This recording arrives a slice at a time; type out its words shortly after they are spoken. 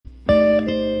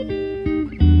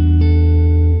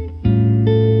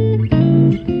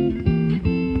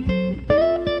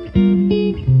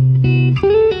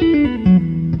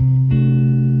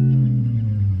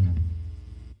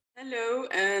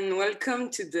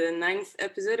the 9th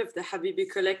episode of the Habibi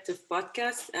Collective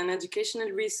podcast, an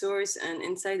educational resource and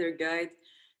insider guide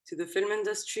to the film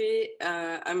industry.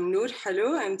 I'm Noor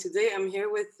Halo, and today I'm here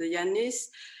with Yanis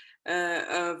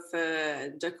of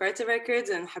Jakarta Records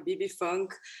and Habibi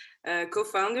Funk,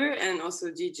 co-founder and also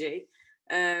DJ.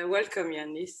 Welcome,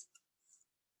 Yanis.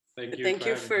 Thank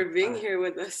you for being here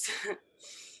with us.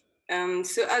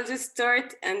 So I'll just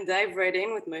start and dive right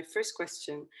in with my first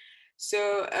question.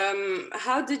 So,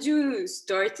 how did you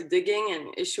start digging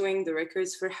and issuing the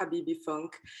records for Habibi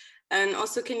Funk? And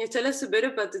also, can you tell us a bit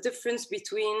about the difference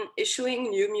between issuing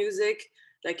new music,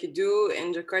 like you do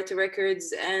in Jakarta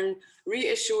Records, and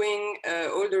reissuing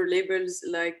older labels,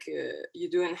 like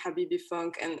you do in Habibi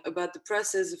Funk, and about the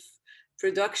process of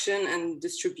production and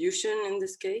distribution in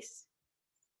this case?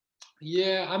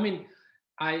 Yeah, I mean,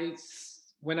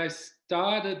 when I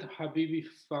started Habibi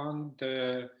Funk,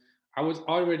 I was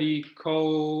already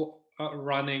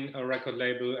running a record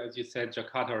label, as you said,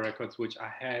 Jakarta Records, which I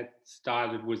had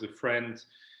started with a friend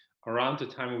around the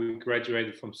time we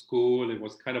graduated from school. It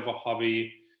was kind of a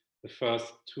hobby the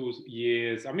first 2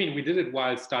 years. I mean, we did it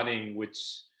while studying,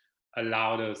 which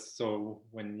allowed us. So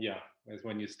when you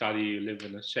study, you live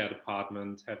in a shared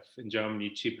apartment, have in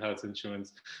Germany cheap health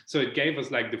insurance. So it gave us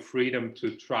like the freedom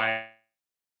to try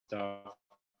stuff.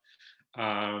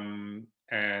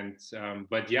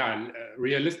 But yeah,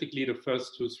 realistically, the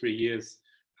first 2-3 years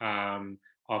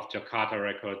of Jakarta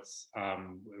Records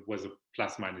was a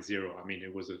plus minus zero. I mean,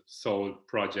 it was a sole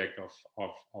project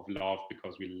of love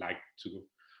because we liked to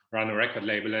run a record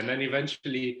label. And then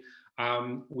eventually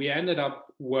we ended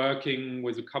up working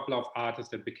with a couple of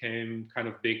artists that became kind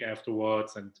of big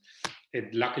afterwards. And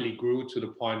it luckily grew to the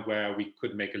point where we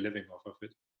could make a living off of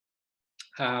it.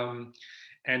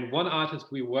 And one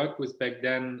artist we worked with back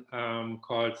then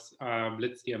called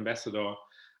Blitz the Ambassador,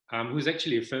 who's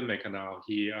actually a filmmaker now.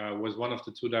 He was one of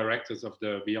the two directors of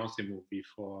the Beyoncé movie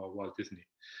for Walt Disney.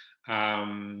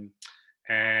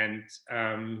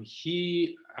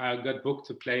 He got booked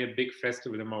to play a big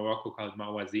festival in Morocco called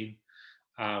Mawazin.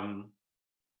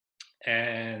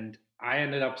 And I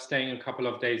ended up staying a couple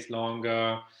of days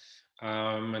longer.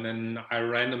 And then I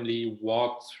randomly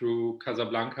walked through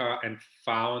Casablanca and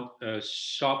found a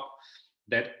shop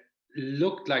that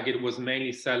looked like it was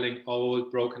mainly selling old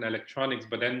broken electronics.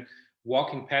 But then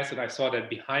walking past it, I saw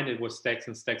that behind it was stacks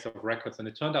and stacks of records. And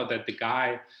it turned out that the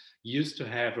guy used to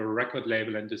have a record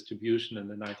label and distribution in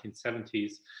the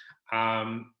 1970s.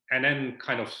 And then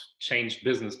kind of changed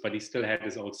business, but he still had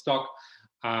his old stock.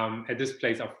 At this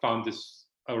place, I found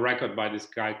a record by this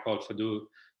guy called Fadul,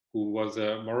 who was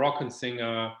a Moroccan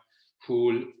singer,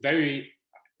 who very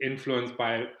influenced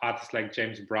by artists like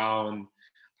James Brown,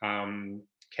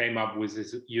 came up with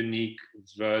this unique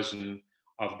version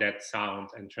of that sound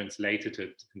and translated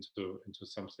it into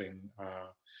something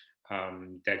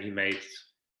that he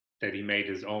made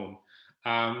his own.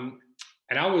 And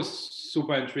I was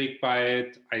super intrigued by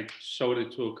it. I showed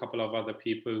it to a couple of other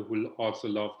people who also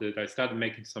loved it. I started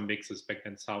making some mixes back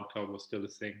then. SoundCloud was still a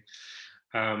thing.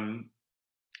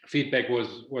 Feedback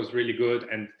was really good,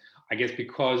 and I guess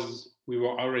because we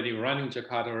were already running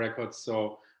Jakarta Records,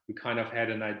 so we kind of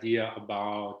had an idea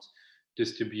about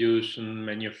distribution,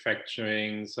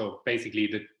 manufacturing, so basically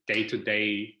the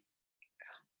day-to-day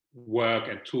work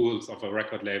and tools of a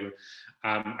record label.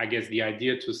 I guess the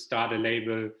idea to start a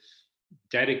label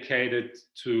dedicated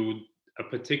to a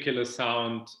particular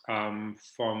sound from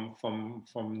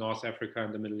North Africa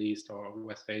and the Middle East or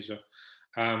West Asia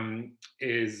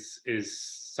is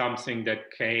something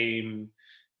that came,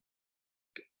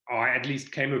 or at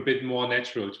least came a bit more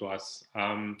natural to us.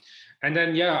 And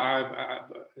then,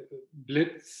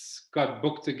 Blitz got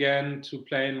booked again to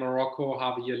play in Morocco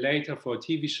half a year later for a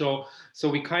TV show. So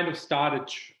we kind of started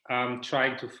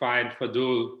trying to find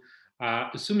Fadul,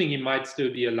 assuming he might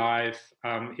still be alive.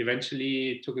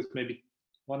 Eventually, it took us maybe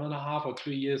 1.5 or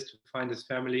 2 years to find his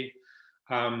family.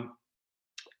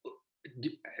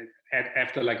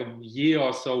 After like a year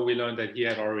or so, we learned that he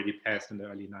had already passed in the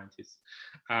early 90s.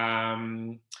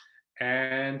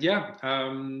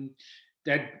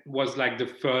 That was like the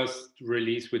first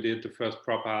release we did, the first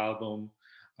proper album.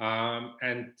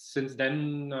 And since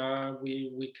then,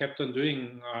 we kept on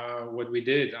doing what we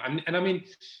did. And I mean,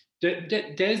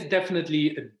 there's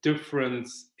definitely a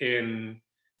difference in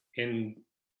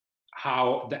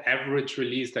how the average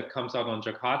release that comes out on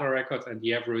Jakarta Records and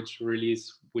the average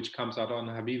release which comes out on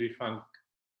Habibi Funk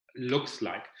looks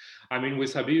like. I mean,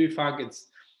 with Habibi Funk, it's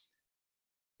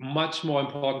much more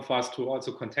important for us to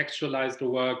also contextualize the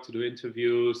work, to do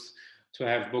interviews, to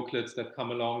have booklets that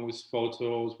come along with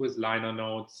photos, with liner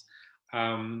notes.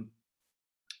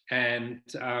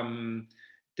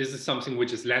 The this is something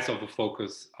which is less of a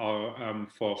focus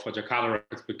for Jakarta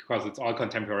Records, because it's all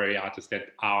contemporary artists that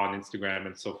are on Instagram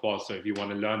and so forth. So if you want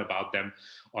to learn about them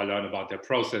or learn about their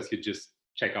process, you just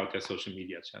check out their social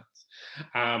media channels.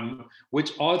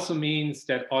 Which also means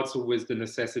that also with the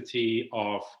necessity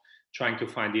of trying to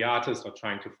find the artist or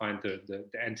trying to find the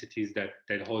entities that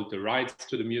hold the rights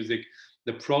to the music,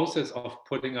 the process of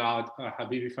putting out a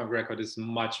Habibi Funk record is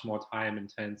much more time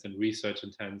intense and research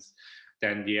intense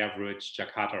than the average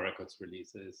Jakarta Records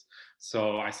release is.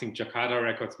 So I think Jakarta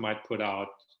Records might put out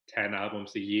 10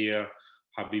 albums a year.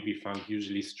 Habibi Funk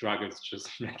usually struggles just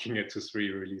making it to 3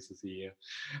 releases a year.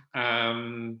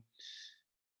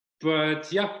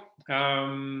 But yeah,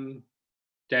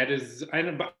 that is,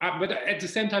 but at the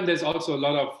same time, there's also a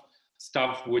lot of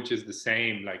stuff which is the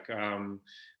same. Like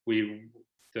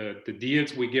the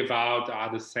deals we give out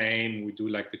are the same. We do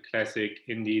like the classic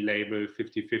indie label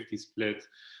 50-50 split.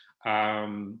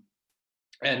 And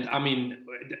I mean,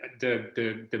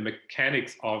 the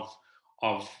mechanics of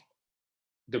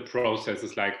the process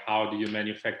is like, how do you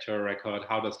manufacture a record?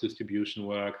 How does distribution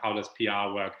work? How does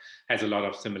PR work? Has a lot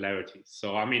of similarities.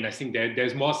 So I mean, I think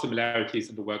there's more similarities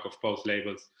in the work of both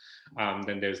labels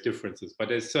than there's differences. But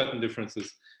there's certain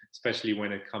differences, especially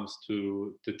when it comes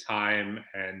to the time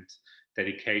and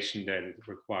dedication that it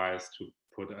requires to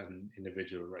put an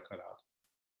individual record out.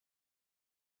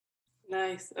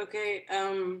 Nice. Okay.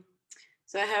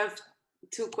 So I have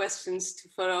 2 questions to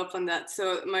follow up on that.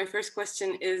 So my first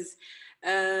question is,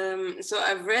 so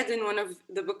I've read in one of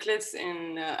the booklets,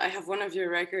 and I have one of your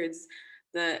records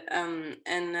that,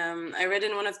 I read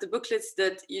in one of the booklets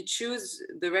that you choose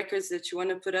the records that you want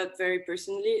to put out very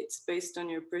personally. It's based on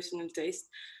your personal taste.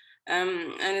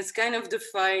 And it's kind of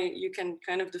you can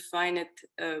kind of define it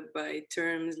by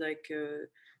terms like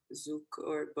zouk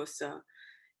or bossa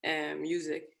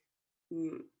music.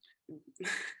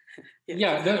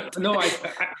 Yeah, no,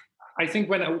 I think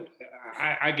when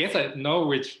I guess I know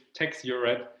which text you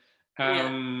read.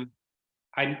 I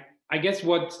guess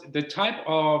what the type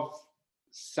of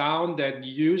sound that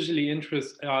usually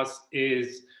interests us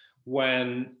is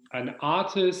when an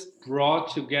artist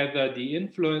brought together the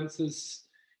influences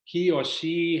he or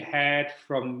she had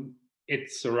from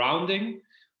its surrounding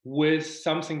with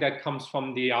something that comes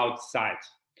from the outside.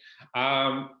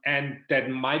 And that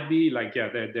might be like,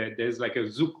 there's like a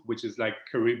zouk, which is like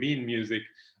Caribbean music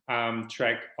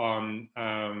track on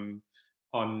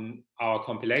our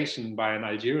compilation by an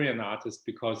Algerian artist,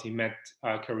 because he met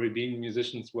Caribbean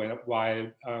musicians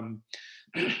while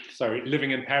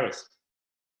living in Paris.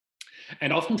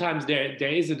 And oftentimes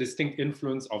there is a distinct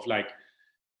influence of like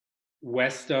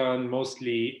Western,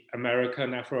 mostly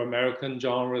American, Afro-American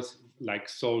genres like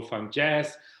soul, funk,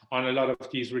 jazz on a lot of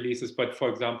these releases. But for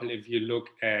example, if you look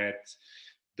at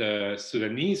the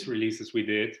Sudanese releases we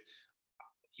did,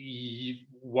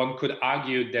 one could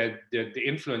argue that the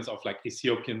influence of like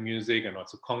Ethiopian music and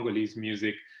also Congolese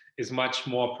music is much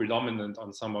more predominant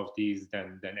on some of these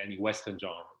than any Western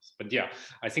genres. But yeah,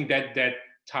 I think that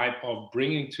type of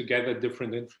bringing together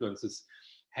different influences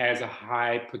has a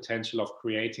high potential of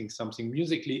creating something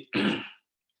musically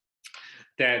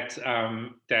that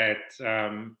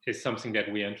is something that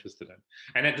we're interested in.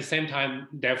 And at the same time,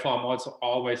 therefore, I'm also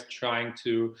always trying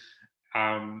to,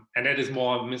 and that is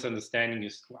more misunderstanding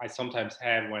I sometimes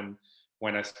have when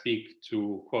I speak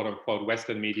to quote unquote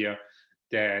Western media,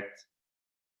 that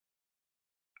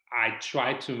I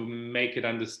try to make it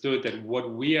understood that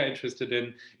what we are interested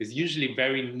in is usually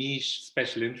very niche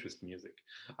special interest music.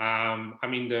 I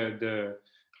mean, the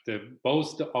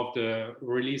most of the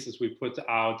releases we put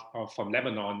out from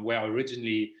Lebanon were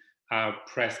originally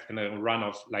pressed in a run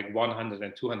of like 100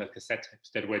 and 200 cassette tapes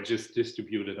that were just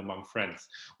distributed among friends.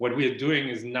 What we're doing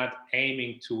is not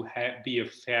aiming to be a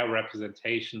fair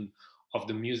representation of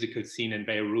the musical scene in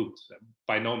Beirut,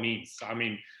 by no means. I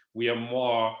mean, we are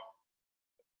more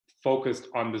focused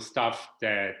on the stuff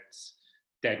that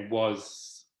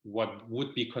was what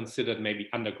would be considered maybe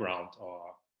underground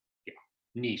or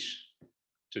niche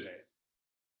today.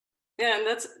 Yeah, and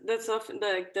that's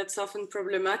often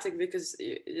problematic, because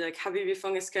like Habibi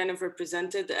Funk is kind of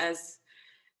represented as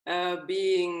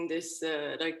being this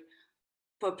like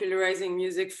popularizing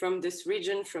music from this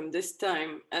region, from this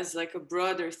time, as like a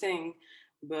broader thing,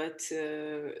 but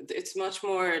it's much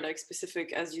more like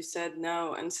specific, as you said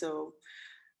now. And so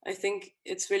I think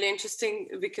it's really interesting,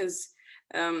 because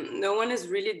no one is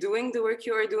really doing the work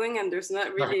you are doing, and there's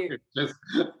not really. Just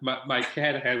my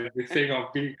cat has the thing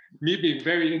of me being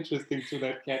very interesting to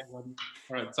that cat one.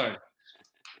 All right, sorry.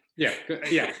 Yeah.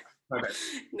 My bad.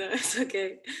 No, it's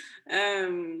okay.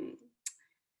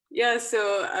 Yeah,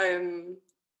 so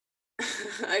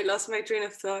I lost my train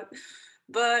of thought,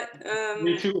 But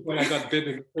Me too, when I got bit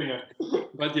in the finger.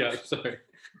 But yeah, sorry.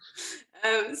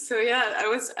 so yeah, I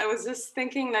was just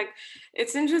thinking, like,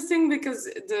 it's interesting because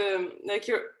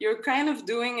you're kind of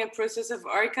doing a process of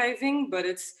archiving, but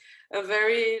it's a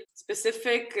very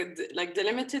specific, like,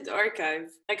 delimited archive.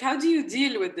 Like, how do you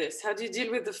deal with this? How do you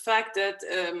deal with the fact that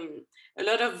a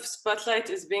lot of spotlight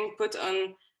is being put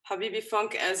on Habibi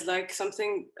Funk as like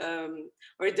something,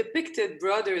 or depicted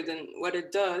broader than what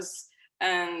it does,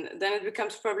 and then it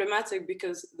becomes problematic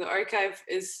because the archive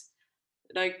is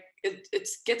like, it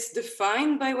gets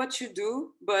defined by what you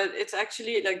do, but it's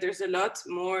actually like there's a lot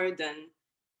more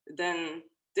than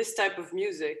this type of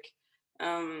music.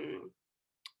 um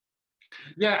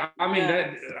Yeah,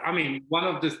 yeah. I mean, one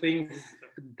of the things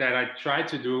that I try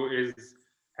to do is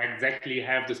exactly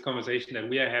have this conversation that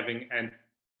we are having and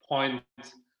point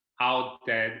out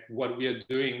that what we are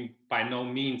doing by no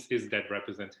means is that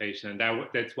representation, and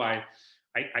that's why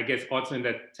I guess also in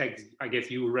that text, I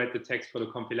guess you read the text for the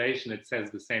compilation, it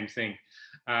says the same thing.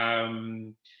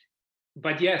 Um,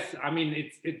 but yes, I mean,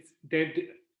 it's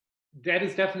that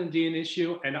is definitely an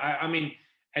issue, and I mean,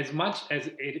 as much as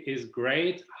it is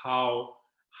great how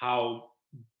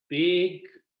big,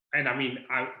 and I mean,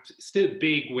 still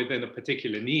big within a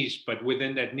particular niche, but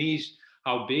within that niche,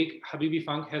 how big Habibi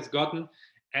Funk has gotten,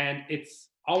 and it's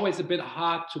always a bit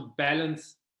hard to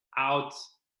balance out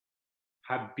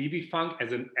Habibi Funk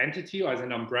as an entity or as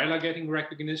an umbrella getting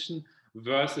recognition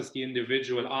versus the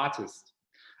individual artist.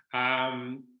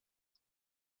 Um,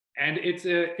 and it's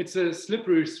a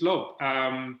slippery slope.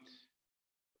 On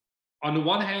the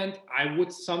one hand, I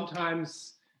would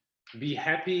sometimes be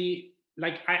happy.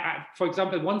 Like for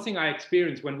example, one thing I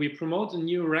experienced when we promote a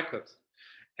new record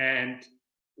and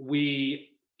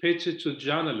we pitch it to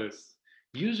journalists,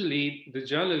 usually the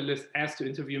journalist asks to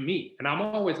interview me, and I'm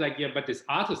always like, yeah, but this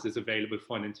artist is available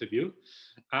for an interview.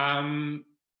 Um,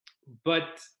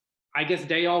 but I guess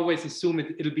they always assume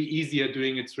it'll be easier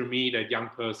doing it through me, that young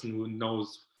person who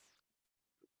knows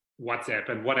WhatsApp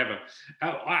and whatever.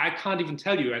 I can't even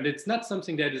tell you, and it's not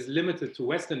something that is limited to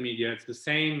Western media. It's the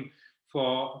same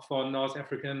for North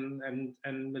African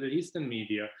and Middle Eastern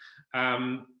media.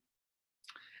 Um,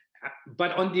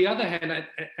 but on the other hand,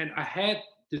 I had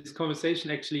this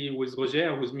conversation actually with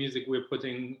Roger, whose music we're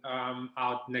putting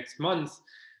out next month,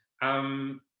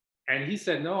 and he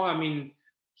said, no, I mean,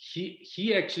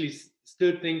 he actually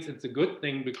still thinks it's a good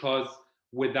thing, because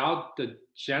without the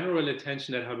general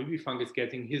attention that Habibi Funk is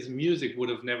getting, his music would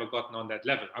have never gotten on that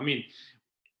level. I mean,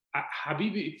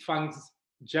 Habibi Funk's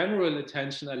general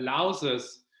attention allows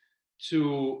us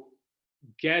to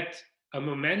get a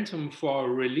momentum for a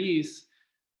release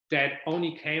that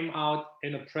only came out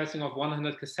in a pressing of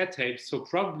 100 cassette tapes. So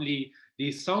probably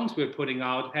these songs we're putting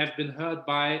out have been heard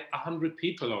by 100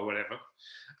 people or whatever.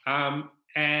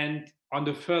 And on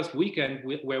the first weekend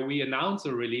where we announce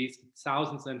a release,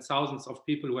 thousands and thousands of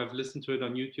people who have listened to it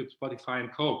on YouTube, Spotify,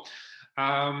 and co.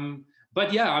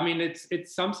 But yeah, I mean,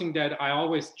 it's something that I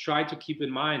always try to keep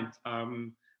in mind,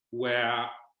 where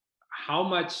how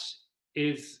much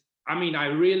is, I mean, I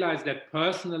realize that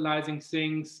personalizing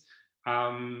things,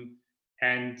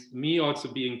 and me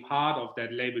also being part of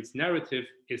that label's narrative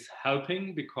is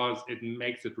helping because it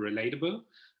makes it relatable.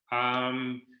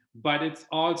 But it's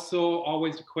also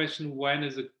always a question, when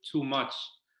is it too much?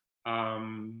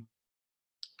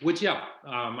 Which, yeah,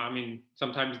 I mean,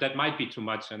 sometimes that might be too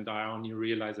much and I only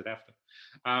realize it after.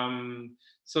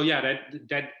 So yeah,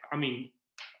 that I mean,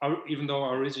 even though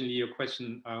originally your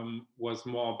question was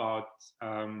more about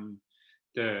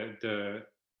the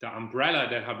umbrella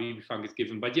that Habibi Funk is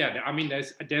given, but yeah, I mean,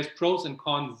 there's pros and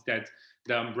cons that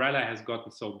the umbrella has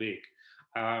gotten so big,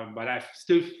 but I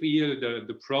still feel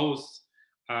the pros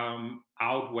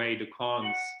outweigh the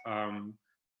cons,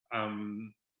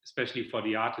 especially for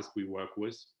the artists we work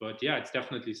with. But yeah, it's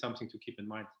definitely something to keep in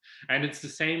mind, and it's the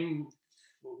same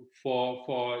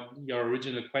for your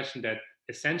original question, that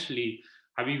essentially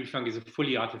Habibi Funk is a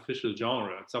fully artificial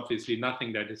genre. It's obviously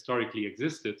nothing that historically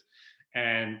existed,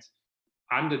 and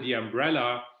under the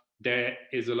umbrella there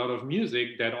is a lot of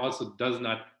music that also does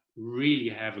not really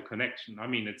have a connection. I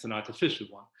mean, it's an artificial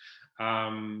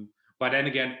one, but then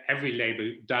again, every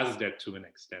label does that to an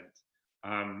extent.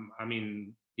 I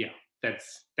mean, yeah,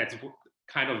 that's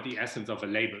kind of the essence of a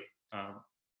label.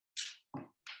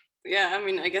 Yeah, I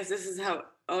mean, I guess this is how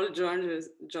all genres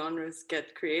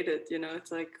get created, you know.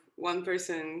 It's like one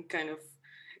person kind of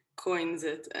coins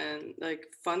it and like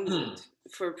funds it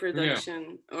for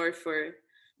production, yeah, or for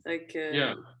like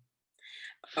yeah,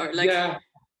 or like, yeah,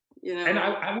 you know. And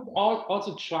I would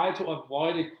also try to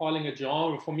avoid it calling a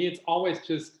genre. For me, it's always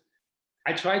just,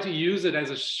 I try to use it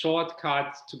as a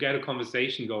shortcut to get a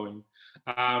conversation going.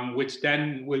 which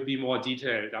then will be more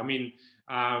detailed. I mean,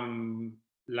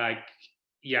 like,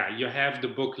 yeah, you have the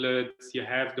booklets, you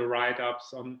have the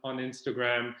write-ups on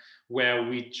Instagram, where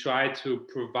we try to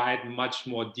provide much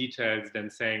more details than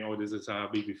saying, oh, this is a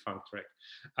Habibi funk track.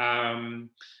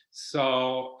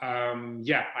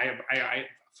 Yeah,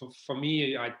 for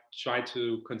me, I try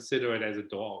to consider it as a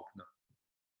door opener.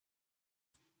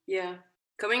 Yeah.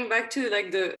 Coming back to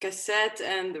like the cassette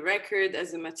and the record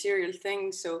as a material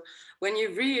thing. So when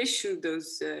you reissue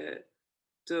those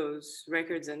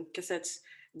records and cassettes,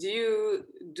 do you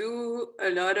do a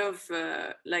lot of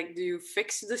like, do you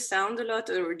fix the sound a lot,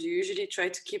 or do you usually try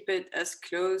to keep it as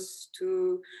close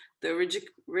to the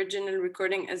original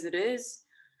recording as it is?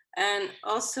 And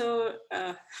also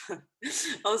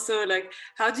also, like,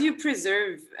 how do you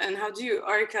preserve and how do you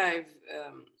archive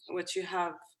what you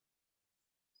have?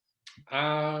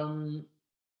 I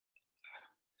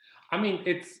mean,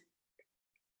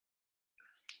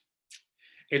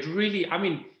 it really, I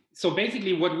mean, so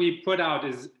basically what we put out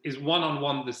is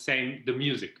one-on-one the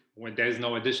music, when there's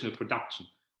no additional production.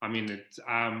 I mean,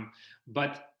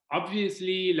 but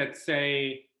obviously, let's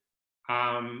say,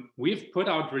 we've put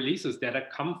out releases that have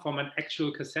come from an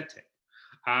actual cassette tape.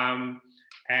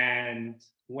 And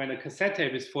when a cassette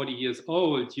tape is 40 years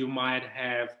old, you might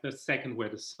have a second where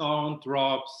the sound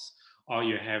drops, or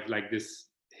you have like this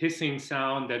hissing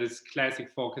sound that is classic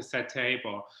for cassette tape,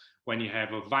 or when you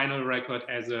have a vinyl record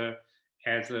as a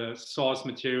source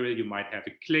material, you might have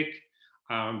a click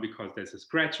because there's a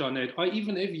scratch on it. Or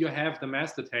even if you have the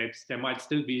master tapes, there might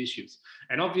still be issues.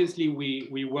 And obviously,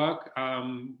 we work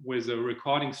with a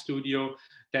recording studio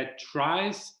that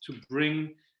tries to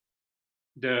bring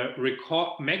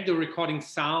make the recording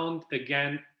sound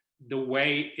again the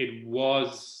way it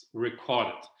was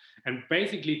recorded, and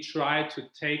basically try to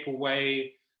take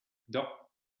away the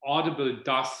audible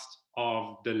dust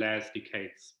of the last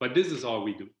decades. But this is all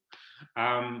we do.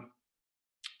 And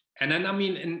then, I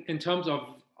mean, in terms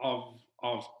of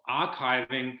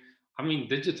archiving, I mean,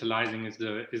 digitalizing is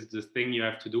the thing you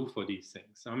have to do for these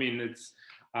things. I mean, it's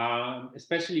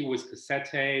especially with cassette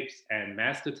tapes and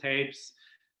master tapes,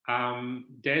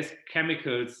 there's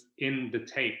chemicals in the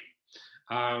tape.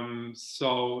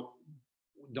 So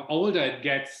the older it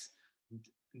gets,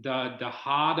 the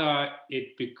harder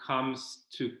it becomes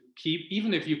to keep,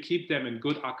 even if you keep them in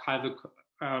good archival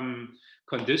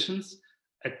conditions,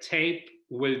 a tape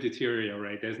will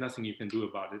deteriorate. There's nothing you can do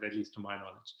about it, at least to my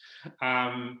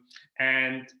knowledge.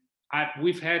 And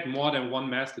we've had more than one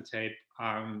master tape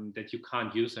that you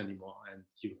can't use anymore, and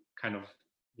you kind of,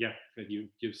 yeah, you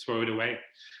throw it away.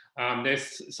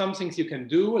 There's some things you can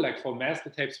do, like for master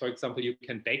tapes, for example, you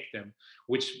can bake them,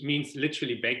 which means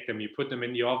literally bake them. You put them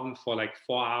in the oven for like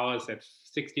 4 hours at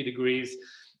 60 degrees,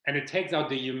 and it takes out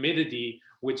the humidity,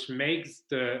 which makes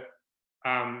the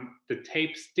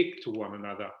tape stick to one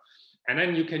another. And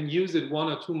then you can use it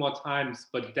 1 or 2 more times,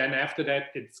 but then after that,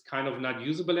 it's kind of not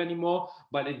usable anymore,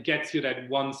 but it gets you that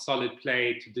one solid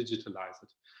play to digitalize it.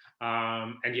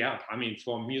 And yeah, I mean,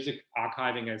 for music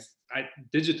archiving,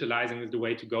 digitalizing is the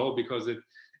way to go, because it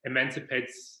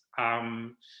emancipates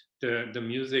the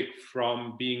music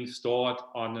from being stored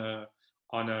in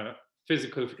a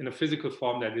physical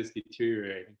form that is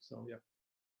deteriorating. So yeah.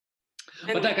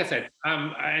 But like I said,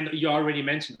 and you already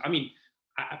mentioned, I mean,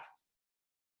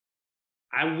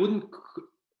 I wouldn't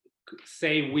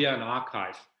say we are an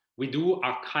archive. We do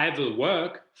archival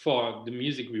work for the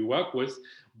music we work with,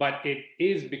 but it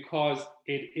is because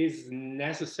it is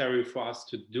necessary for us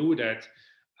to do that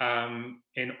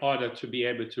in order to be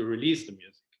able to release the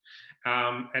music.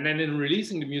 And then in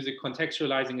releasing the music,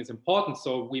 contextualizing is important.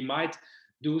 So we might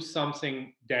do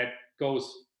something that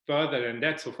goes further than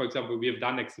that. So for example, we have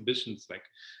done exhibitions, like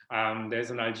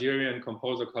there's an Algerian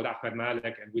composer called Ahmed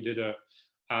Malek, and we did a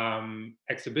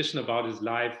exhibition about his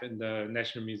life in the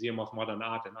National Museum of Modern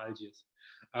Art in Algiers.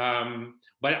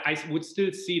 But I would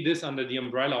still see this under the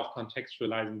umbrella of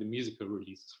contextualizing the musical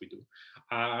releases we do.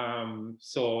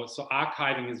 So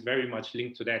archiving is very much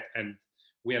linked to that, and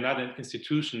we are not an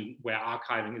institution where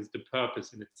archiving is the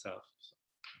purpose in itself. So.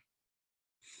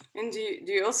 And do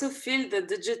you also feel that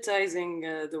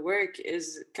digitizing the work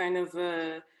is kind of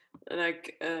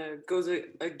goes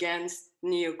against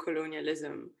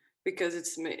neo-colonialism, because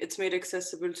it's made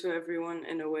accessible to everyone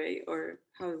in a way? Or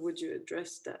how would you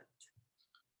address that?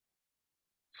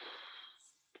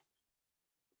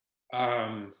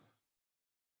 I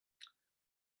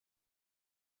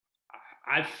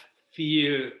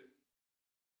feel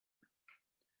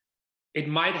it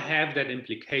might have that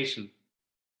implication,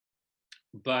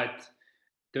 but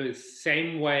the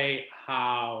same way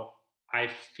how I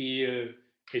feel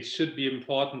it should be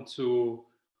important to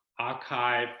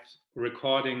archive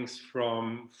recordings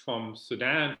from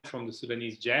Sudan, from the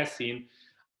Sudanese jazz scene,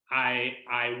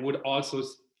 I would also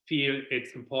feel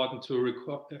it's important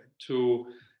to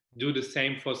do the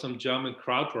same for some German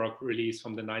krautrock release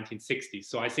from the 1960s.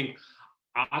 So I think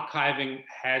archiving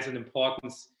has an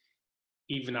importance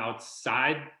even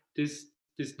outside this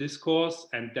discourse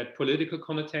and that political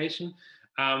connotation.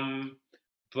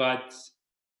 But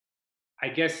I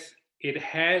guess it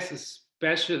has a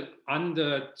special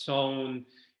undertone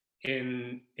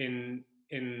in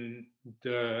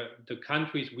the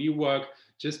countries we work,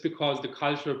 just because the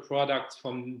cultural products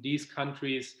from these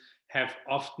countries have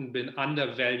often been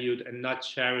undervalued and not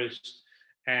cherished,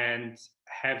 and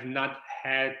have not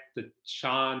had the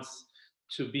chance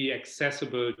to be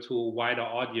accessible to a wider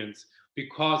audience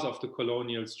because of the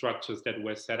colonial structures that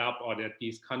were set up, or that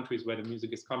these countries where the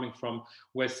music is coming from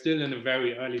were still in a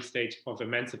very early stage of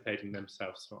emancipating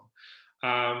themselves from.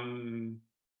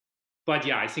 But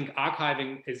yeah, I think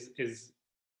archiving is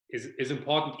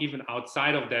important even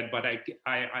outside of that. But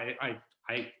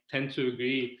I tend to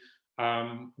agree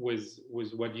with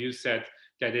what you said,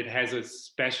 that it has a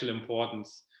special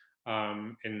importance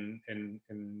in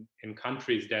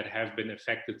countries that have been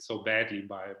affected so badly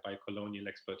by colonial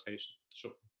exploitation.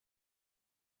 Sure.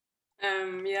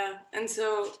 Yeah, and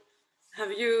so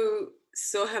have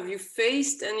you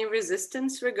faced any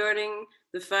resistance regarding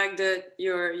the fact that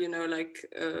you're, like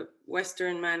a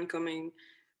Western man coming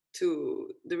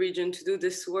to the region to do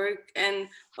this work? And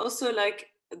also, like,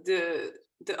 the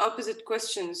opposite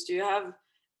questions, do you have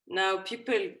now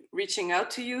people reaching out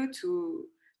to you to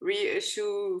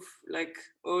reissue like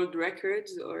old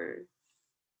records, or?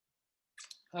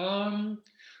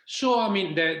 Sure. I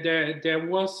mean, there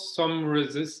was some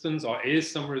resistance, or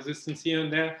is some resistance here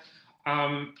and there.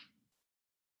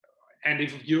 And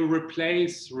if you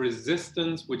replace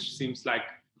resistance, which seems like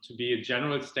to be a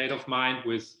general state of mind,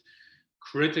 with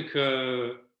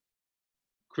critical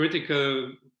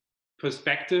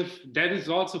perspective, that is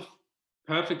also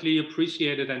perfectly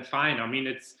appreciated and fine. I mean,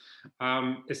 it's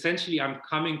essentially I'm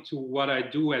coming to what I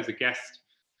do as a guest,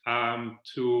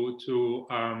 to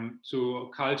a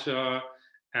culture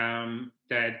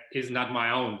that is not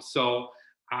my own. So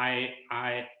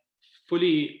I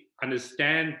fully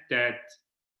understand that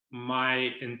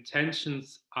my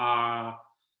intentions are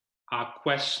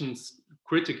questions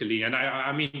critically. And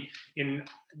I mean, in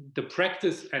the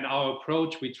practice and our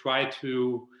approach, we try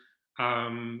to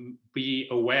be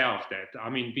aware of that. I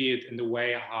mean, be it in the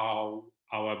way how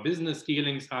our business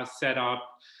dealings are set up,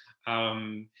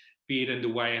 be it in the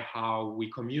way how we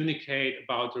communicate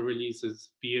about the releases,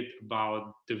 be it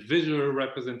about the visual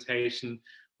representation,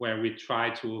 where we try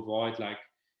to avoid like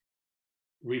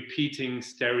repeating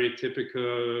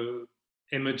stereotypical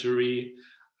imagery.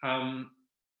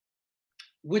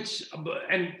 Which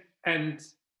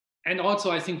and also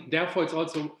I think therefore it's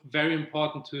also very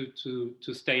important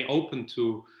to stay open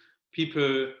to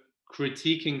people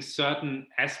critiquing certain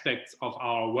aspects of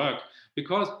our work,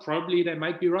 because probably they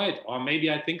might be right, or maybe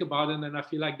I think about it and I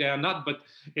feel like they are not. But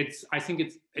I think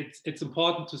it's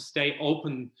important to stay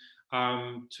open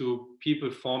to people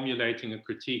formulating a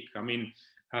critique. I mean,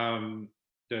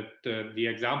 the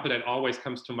example that always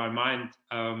comes to my mind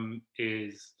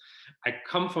is I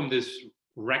come from this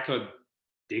record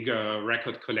digger,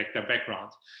 record collector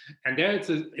background, and there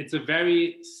it's a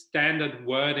very standard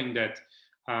wording that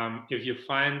if you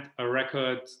find a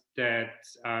record that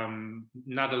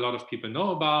not a lot of people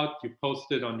know about, you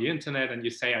post it on the internet and you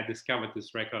say, I discovered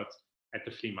this record at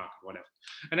the flea market, whatever.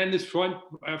 And then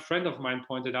a friend of mine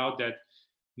pointed out that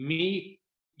me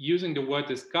using the word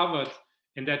discovered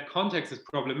in that context is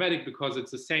problematic, because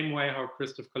it's the same way how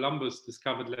Christopher Columbus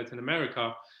discovered Latin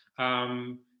America.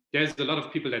 There's a lot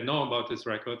of people that know about this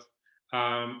record,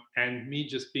 and me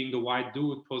just being the white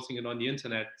dude posting it on the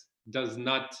internet does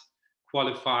not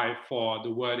qualify for the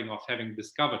wording of having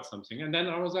discovered something. And then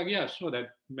I was like, yeah, sure,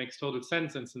 that makes total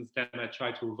sense. And since then I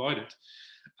try to avoid it.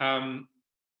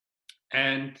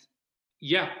 And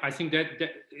yeah, I think that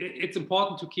it's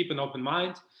important to keep an open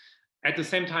mind. At the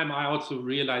same time, I also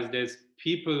realize there's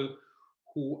people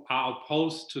who are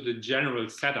opposed to the general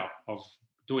setup of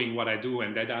doing what I do,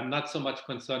 and that I'm not so much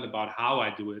concerned about how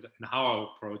I do it and how I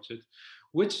approach it,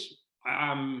 which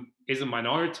is a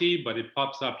minority, but it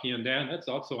pops up here and there. And that's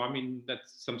also, I mean,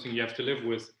 that's something you have to live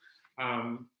with.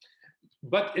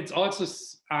 But it's also,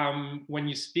 when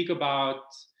you speak about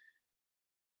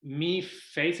me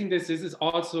facing this is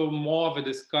also more of a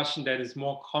discussion that is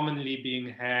more commonly being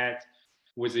had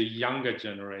with a younger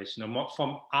generation.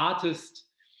 From artists,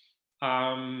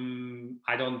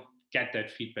 I don't get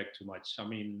that feedback too much. I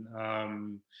mean,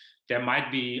 there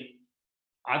might be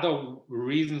other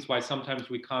reasons why sometimes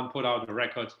we can't put out a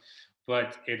record,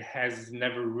 but it has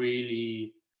never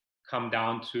really come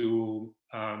down to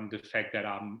the fact that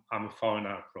I'm a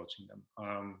foreigner approaching them.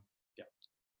 Yeah.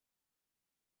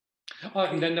 Oh,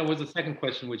 and then there was a second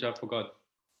question which I forgot.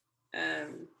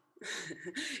 Um,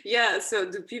 yeah, so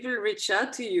do people reach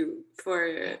out to you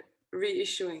for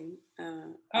reissuing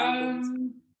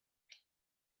albums?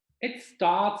 It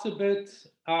starts a bit,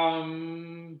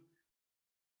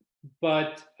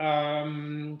 but I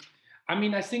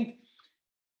mean, I think,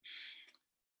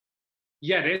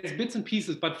 yeah, there's bits and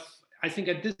pieces, but I think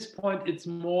at this point it's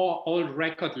more old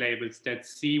record labels that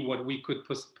see what we could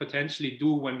potentially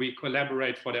do when we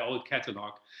collaborate for their old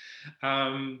catalog.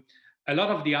 A lot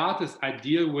of the artists I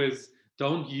deal with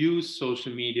don't use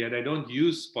social media, they don't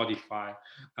use Spotify.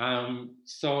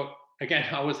 So again,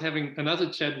 I was having another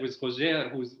chat with Roger,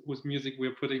 whose music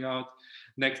we're putting out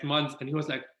next month, and he was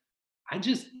like, I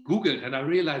just Googled and I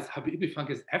realized Habibi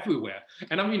Funk is everywhere.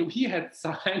 And I mean, he had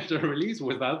signed a release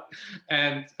with us.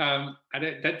 And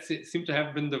that seemed to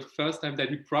have been the first time that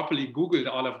he properly Googled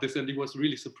all of this. And he was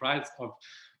really surprised of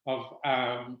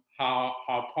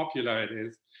how popular it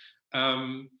is.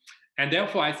 And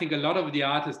therefore, I think a lot of the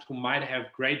artists who might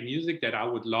have great music that I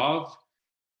would love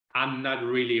are not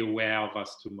really aware of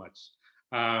us too much.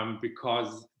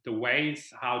 Because the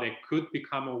ways how they could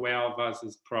become aware of us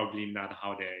is probably not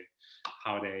how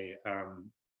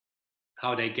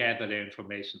they gather their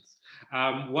information.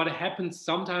 What happens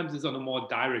sometimes is on a more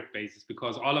direct basis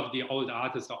because all of the old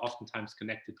artists are oftentimes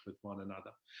connected with one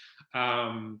another,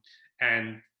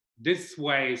 and this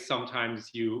way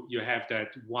sometimes you have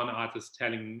that one artist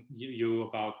telling you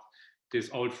about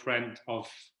this old friend of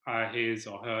his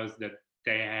or hers that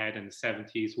they had in the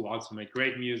 70s who also made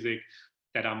great music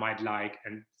that I might like,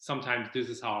 and sometimes this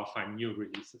is how I find new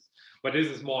releases. But this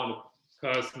is more on a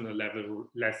personal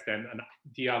level, less than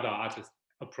the other artists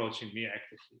approaching me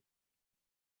actively.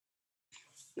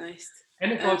 Nice.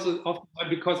 And it's also often,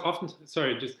 because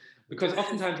oftentimes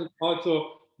it's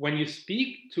also when you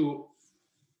speak to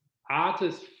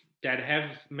artists that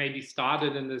have maybe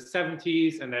started in the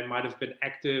 70s and then might have been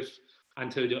active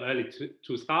until the early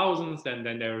 2000s, and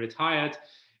then they're retired.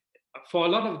 For a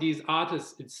lot of these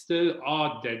artists, it's still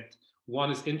odd that one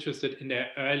is interested in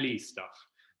their early stuff,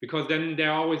 because then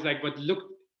they're always like, but look,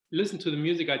 listen to the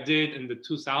music I did in the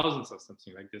 2000s or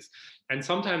something like this. And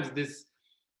sometimes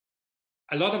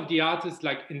a lot of the artists,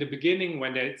 like in the beginning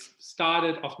when they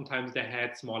started, oftentimes they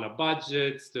had smaller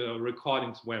budgets, the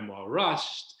recordings were more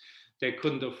rushed, they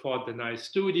couldn't afford the nice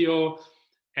studio.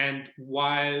 And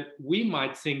while we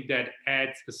might think that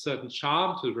adds a certain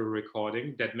charm to the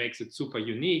recording that makes it super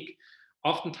unique,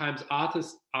 oftentimes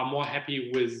artists are more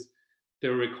happy with the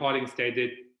recordings they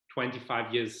did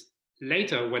 25 years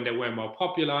later when they were more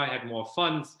popular, had more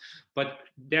funds, but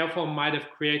therefore might have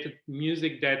created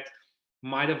music that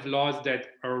might have lost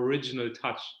that original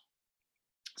touch.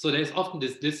 So there's often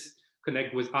this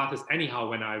disconnect with artists anyhow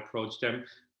when I approach them,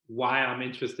 why I'm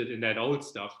interested in that old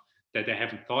stuff that they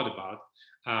haven't thought about,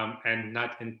 and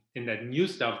not in that new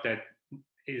stuff that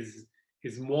is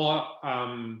more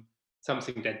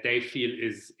something that they feel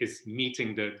is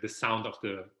meeting the sound of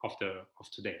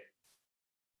today.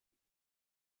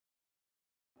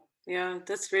 Yeah,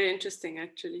 that's very interesting,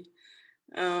 actually.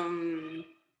 I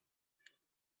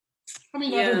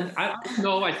mean, Yeah. I don't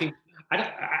know. I think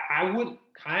I would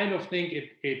kind of think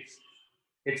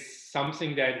it's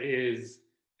something that is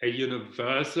a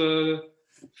universal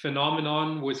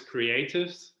phenomenon with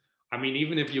creatives. I mean,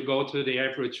 even if you go to the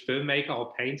average filmmaker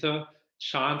or painter,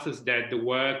 chances that the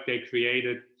work they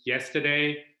created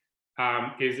yesterday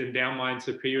is in their mind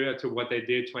superior to what they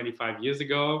did 25 years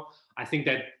ago. I think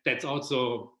that's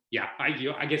also, yeah,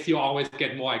 I guess you always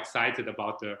get more excited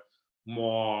about the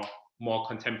more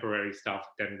contemporary stuff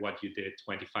than what you did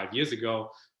 25 years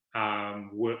ago,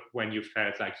 when you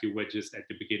felt like you were just at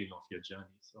the beginning of your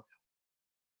journey. So.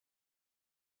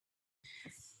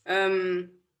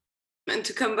 And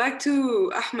to come back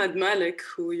to Ahmed Malik,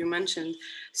 who you mentioned,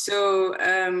 so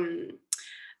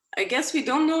I guess we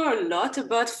don't know a lot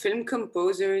about film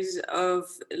composers of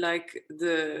like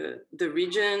the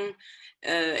region,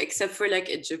 except for like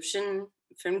Egyptian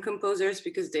film composers,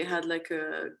 because they had like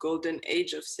a golden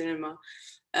age of cinema.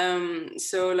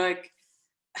 So like,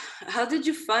 how did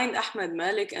you find Ahmed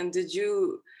Malik, and did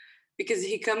you, because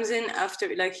he comes in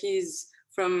after, like he's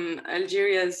from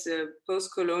Algeria's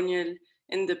post-colonial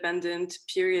independent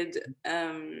period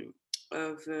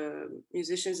of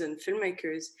musicians and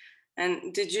filmmakers.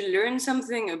 And did you learn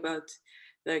something about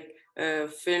like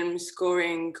film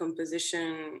scoring,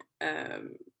 composition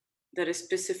that is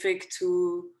specific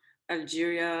to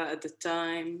Algeria at the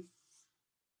time?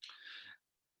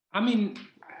 I mean,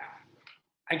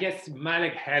 I guess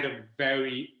Malek had a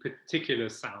very particular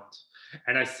sound.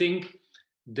 And I think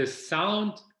the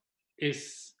sound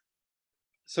is,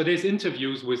 so there's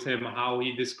interviews with him how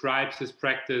he describes his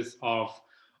practice of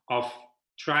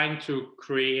trying to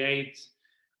create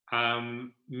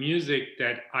music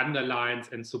that underlines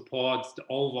and supports the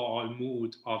overall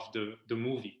mood of the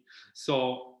movie.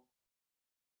 So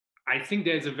I think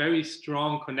there's a very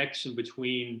strong connection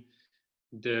between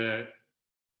the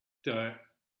the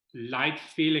light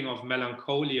feeling of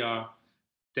melancholia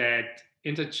that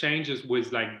interchanges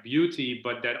with like beauty,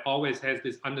 but that always has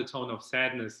this undertone of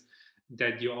sadness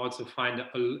that you also find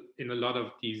in a lot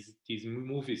of these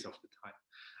movies of the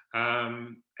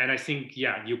time. And I think,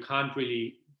 yeah, you can't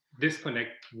really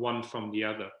disconnect one from the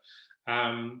other.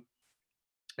 Um,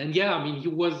 and yeah, I mean,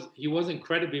 he was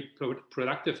incredibly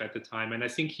productive at the time, and I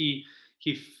think he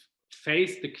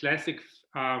faced the classic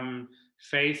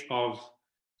phase of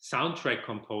soundtrack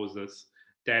composers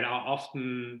that are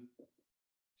often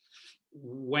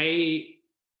way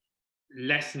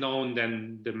less known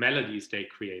than the melodies they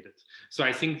created. So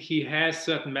I think he has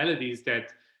certain melodies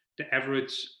that the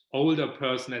average older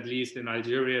person, at least in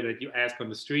Algeria, that you ask on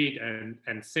the street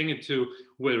and sing it to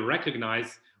will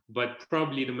recognize, but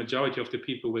probably the majority of the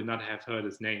people will not have heard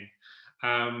his name.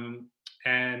 Um,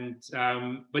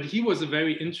 but he was a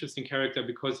very interesting character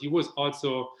because he was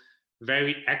also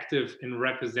very active in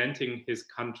representing his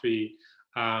country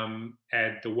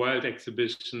at the world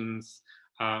exhibitions,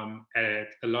 at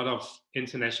a lot of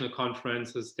international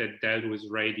conferences that dealt with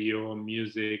radio,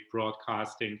 music,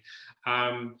 broadcasting.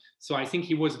 So I think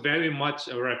he was very much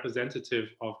a representative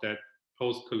of that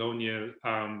post-colonial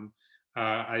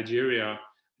Algeria,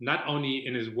 not only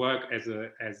in his work as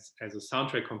a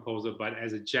soundtrack composer, but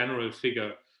as a general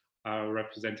figure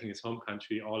representing his home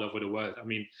country all over the world. I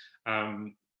mean,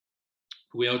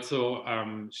 we also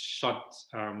shot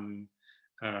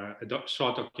a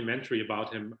short documentary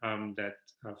about him that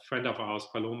a friend of ours,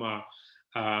 Paloma,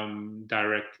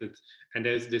 directed. And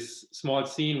there's this small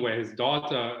scene where his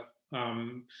daughter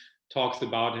talks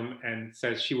about him and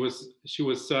says she was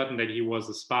certain that he was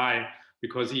a spy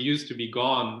because he used to be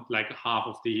gone like half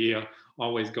of the year,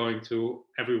 always going to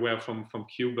everywhere from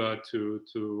Cuba to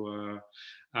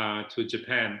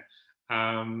Japan.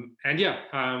 And yeah,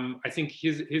 I think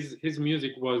his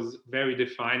music was very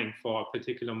defining for a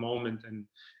particular moment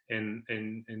in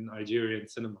Algerian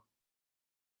cinema.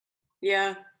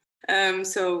 Yeah.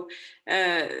 So,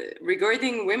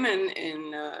 regarding women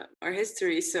in our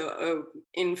history, so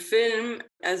in film,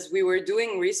 as we were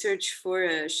doing research for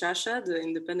Shasha, the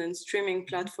independent streaming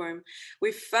platform,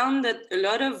 we found that a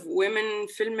lot of women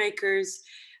filmmakers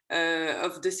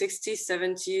of the 60s,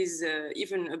 70s,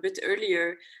 even a bit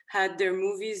earlier, had their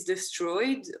movies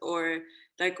destroyed, or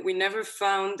like we never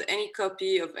found any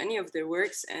copy of any of their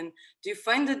works. And do you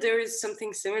find that there is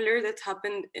something similar that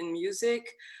happened in music?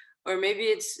 Or maybe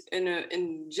it's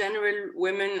in general,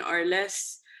 women are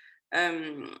less,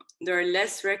 there are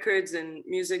less records and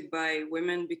music by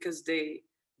women because they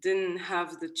didn't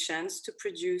have the chance to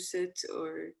produce it,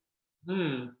 or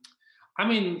I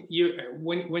mean,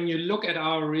 when you look at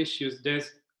our issues,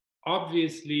 there's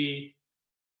obviously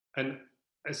a,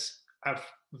 a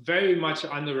very much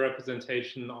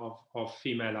underrepresentation of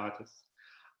female artists.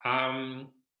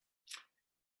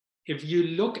 If you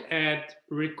look at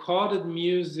recorded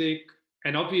music,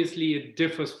 and obviously it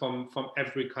differs from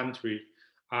every country,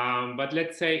 but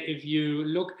let's say if you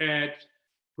look at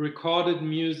recorded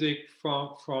music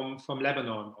from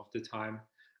Lebanon of the time,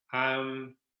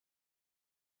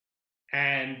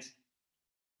 and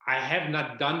I have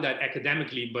not done that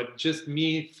academically, but just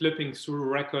me flipping through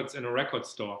records in a record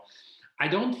store, I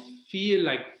don't feel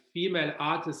like female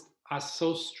artists are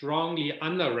so strongly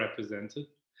underrepresented.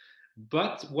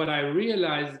 But what I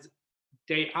realized,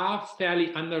 they are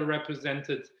fairly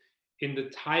underrepresented in the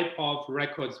type of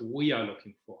records we are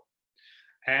looking for.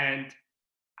 And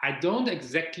I don't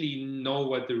exactly know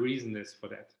what the reason is for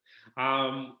that.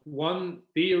 One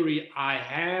theory I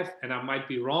have, and I might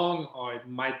be wrong, or it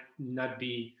might not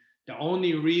be the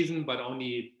only reason, but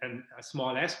only a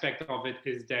small aspect of it,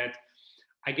 is that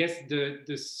I guess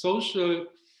the social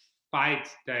fight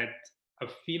that a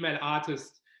female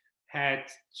artist had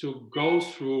to go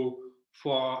through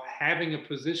for having a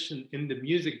position in the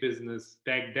music business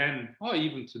back then, or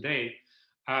even today,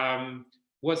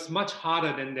 was much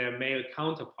harder than their male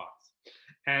counterparts.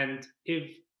 And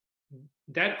if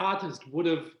that artist would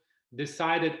have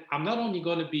decided, I'm not only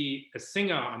going to be a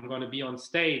singer, I'm going to be on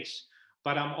stage,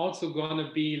 but I'm also going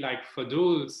to be like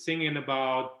Fadul, singing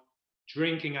about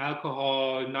drinking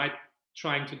alcohol, not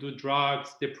trying to do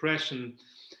drugs, depression.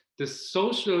 The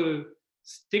social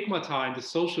stigmata and the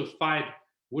social fight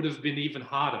would have been even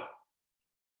harder.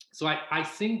 So I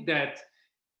think that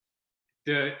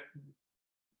the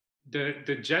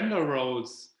the gender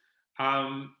roles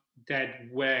that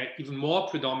were even more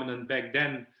predominant back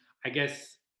then, I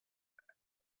guess,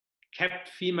 kept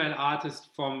female artists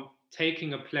from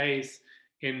taking a place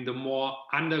in the more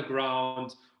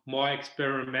underground, more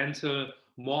experimental,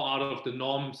 more out of the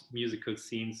norms musical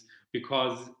scenes,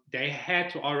 because they had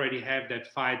to already have that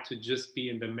fight to just be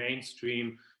in the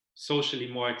mainstream, socially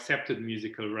more accepted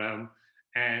musical realm.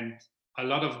 And a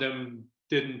lot of them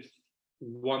didn't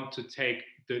want to take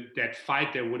that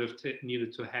fight they would have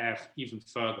needed to have even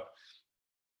further.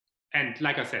 And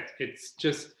like I said, it's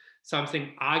just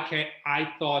something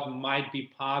I thought might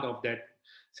be part of that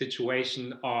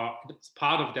situation, or it's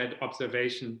part of that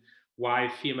observation why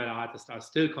female artists are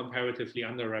still comparatively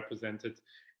underrepresented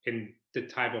in the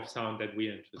type of sound that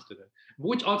we're interested in.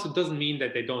 Which also doesn't mean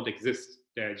that they don't exist;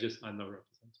 they're just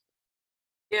underrepresented.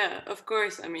 Yeah, of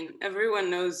course. I mean, everyone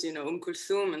knows,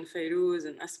 Kulthum and Fairuz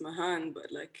and Asmahan,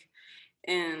 but like,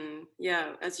 and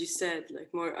yeah, as you said,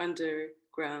 like more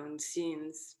underground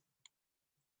scenes,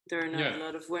 there are not Yeah. a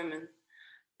lot of women.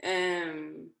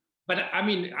 Um, But I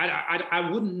mean, I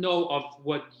wouldn't know of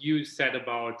what you said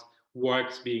about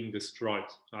works being destroyed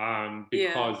yeah,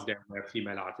 because there were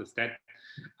female artists. That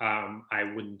I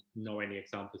wouldn't know any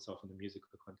examples of in the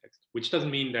musical context, which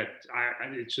doesn't mean that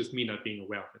it's just me not being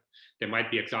aware of it. There might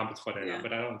be examples for that, yeah.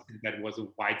 but I don't think that was a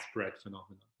widespread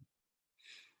phenomenon.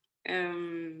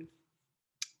 Um,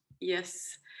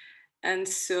 yes. And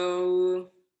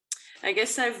so I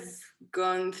guess I've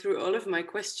gone through all of my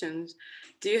questions.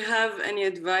 Do you have any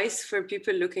advice for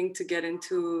people looking to get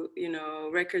into,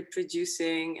 record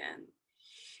producing and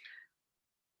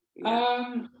yeah.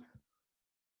 Um,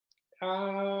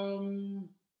 um,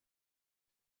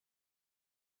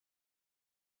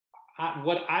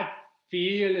 what I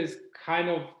feel is kind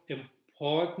of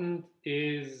important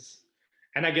is,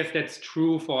 and I guess that's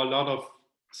true for a lot of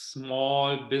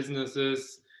small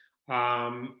businesses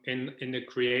in the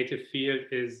creative field,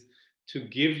 is to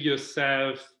give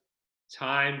yourself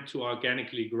time to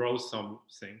organically grow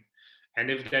something. And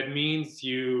if that means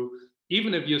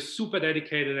even if you're super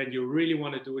dedicated and you really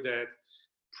want to do that,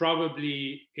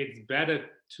 probably it's better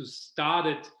to start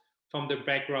it from the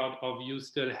background of you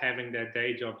still having that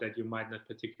day job that you might not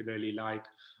particularly like,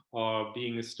 or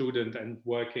being a student and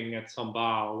working at some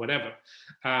bar or whatever.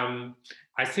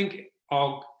 I think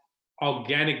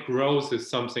organic growth is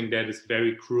something that is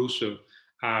very crucial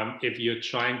if you're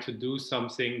trying to do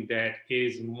something that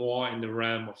is more in the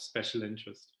realm of special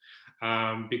interest.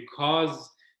 Because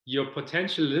your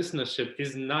potential listenership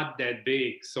is not that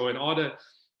big. So in order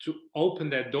to open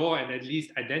that door and at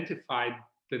least identify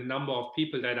the number of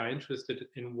people that are interested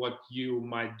in what you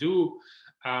might do,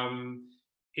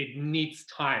 it needs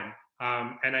time.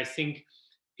 And I think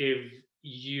if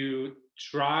you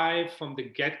try from the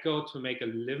get-go to make a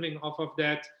living off of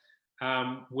that,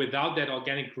 without that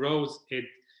organic growth,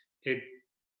 it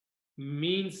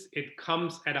means it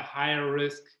comes at a higher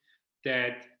risk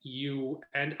that you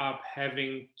end up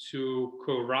having to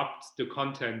corrupt the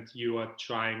content you are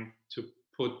trying to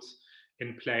put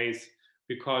in place,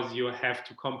 because you have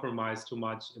to compromise too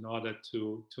much in order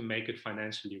to make it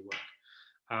financially work.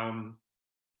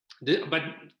 But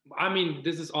I mean,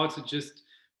 this is also just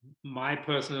my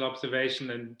personal observation,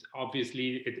 and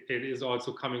obviously it is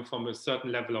also coming from a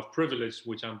certain level of privilege,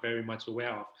 which I'm very much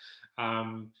aware of.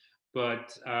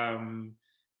 But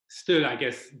still, I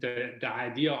guess the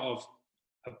idea of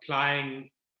applying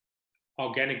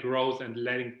organic growth and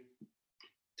letting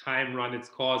time run its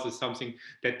course is something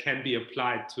that can be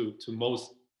applied to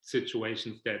most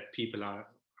situations that people are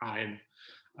in.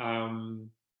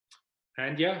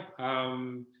 And yeah,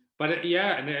 but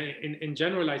yeah, and in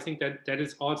general, I think that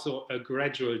is also a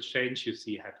gradual change you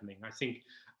see happening. I think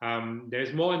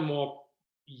there's more and more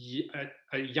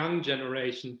a young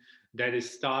generation that is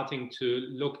starting to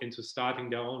look into starting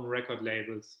their own record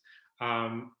labels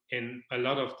in a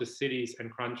lot of the cities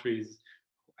and countries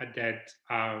that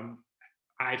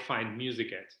I find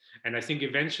music at. And I think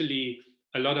eventually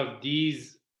a lot of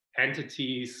these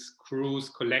entities,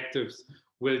 crews, collectives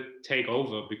will take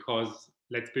over, because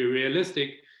let's be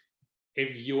realistic,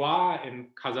 if you are in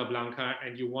Casablanca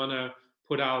and you want to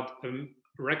put out a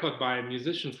record by a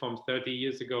musician from 30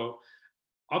 years ago,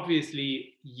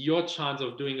 obviously your chance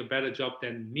of doing a better job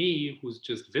than me, who's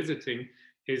just visiting,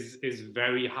 is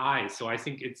very high. So I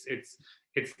think it's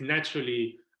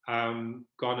naturally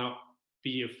gonna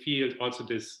be a field, also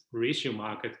this ratio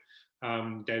market,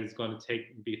 that is going to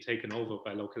be taken over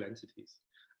by local entities.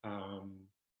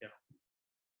 Yeah.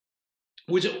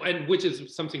 which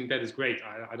is something that is great.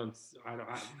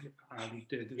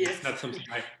 It's not something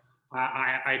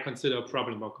I consider a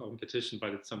problem or competition,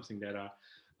 but it's something that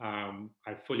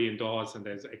I fully endorse. And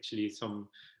there's actually some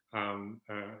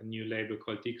a new label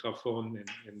called Digraphone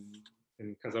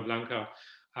in Casablanca,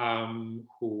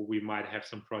 who we might have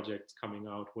some projects coming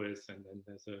out with. And then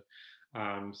there's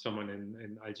someone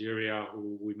in Algeria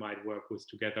who we might work with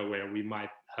together, where we might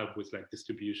help with like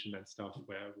distribution and stuff,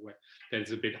 where that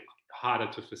is a bit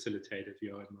harder to facilitate if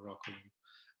you're in Morocco.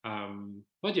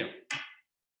 But yeah.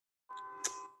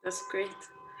 That's great.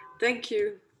 Thank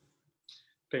you.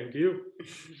 Thank you.